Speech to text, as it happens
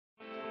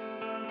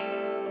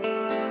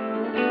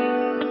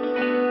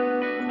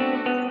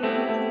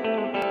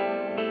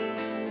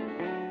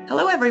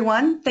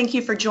everyone. Thank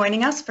you for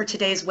joining us for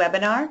today's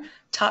webinar,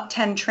 Top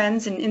 10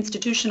 Trends in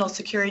Institutional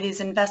Securities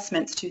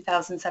Investments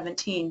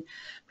 2017,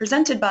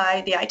 presented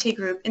by the Aite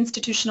Group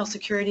Institutional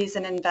Securities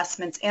and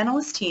Investments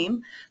Analyst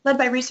Team, led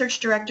by Research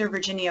Director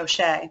Virginie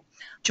O'Shea.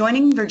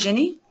 Joining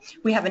Virginie,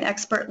 we have an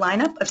expert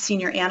lineup of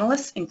senior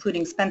analysts,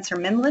 including Spencer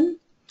Minlin,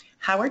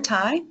 Howard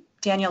Tai,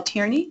 Daniel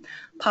Tierney,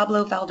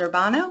 Pablo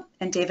Valderbano,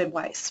 and David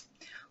Weiss.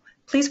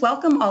 Please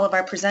welcome all of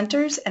our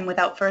presenters, and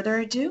without further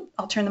ado,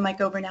 I'll turn the mic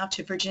over now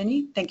to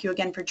Virginie. Thank you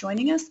again for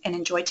joining us, and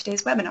enjoy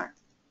today's webinar.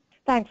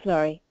 Thanks,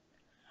 Laurie.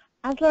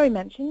 As Laurie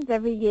mentioned,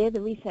 every year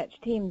the research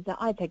teams at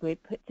Aite Group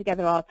put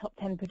together our top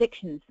 10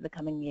 predictions for the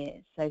coming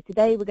years. So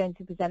today we're going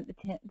to present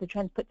the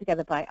trends put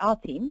together by our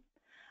team,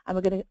 and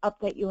we're going to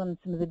update you on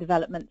some of the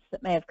developments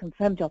that may have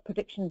confirmed our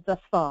predictions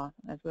thus far,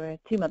 as we're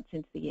 2 months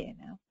into the year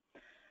now.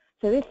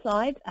 So this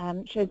slide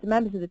shows the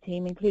members of the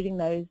team, including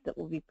those that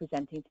will be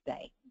presenting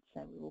today.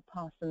 So we will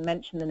pass and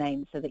mention the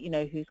names so that you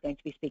know who's going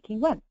to be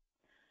speaking when.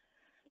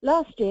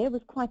 Last year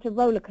was quite a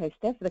roller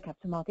coaster for the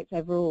capital markets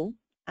overall,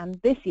 and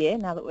this year,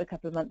 now that we're a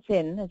couple of months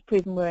in, has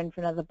proven we're in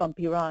for another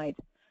bumpy ride.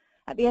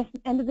 At the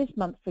end of this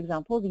month, for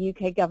example, the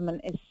UK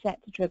government is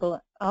set to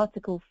trigger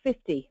Article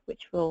 50,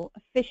 which will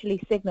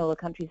officially signal the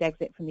country's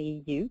exit from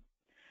the EU.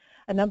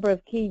 A number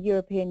of key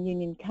European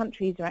Union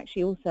countries are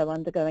actually also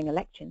undergoing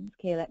elections,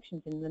 key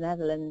elections in the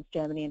Netherlands,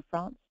 Germany and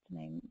France, to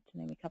name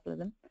a couple of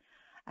them.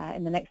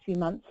 In the next few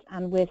months,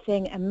 and we're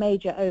seeing a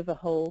major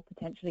overhaul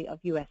potentially of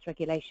US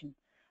regulation.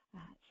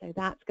 So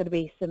that's going to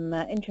be some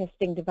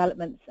interesting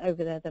developments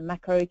over the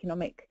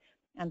macroeconomic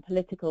and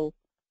political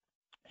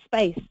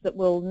space that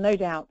will no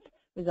doubt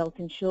result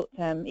in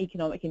short-term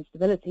economic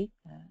instability,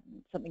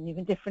 something new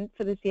and different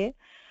for this year,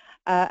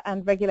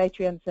 and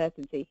regulatory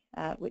uncertainty,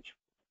 which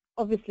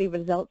obviously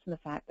results in the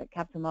fact that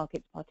capital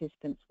markets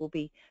participants will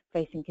be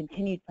facing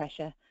continued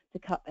pressure to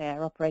cut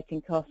their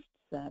operating costs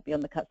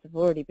beyond the cuts that have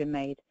already been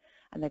made,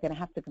 and they're going to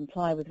have to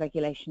comply with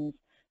regulations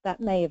that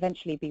may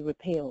eventually be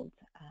repealed,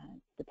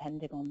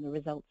 depending on the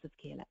results of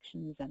key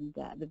elections and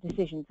the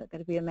decisions that are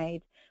going to be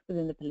made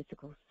within the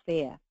political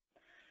sphere.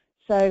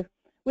 So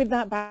with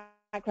that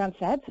background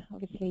said,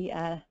 obviously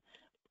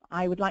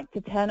I would like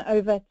to turn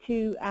over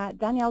to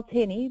Danielle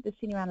Tierney, the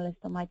senior analyst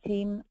on my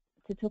team,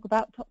 to talk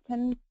about top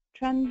 10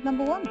 trend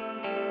number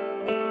 1.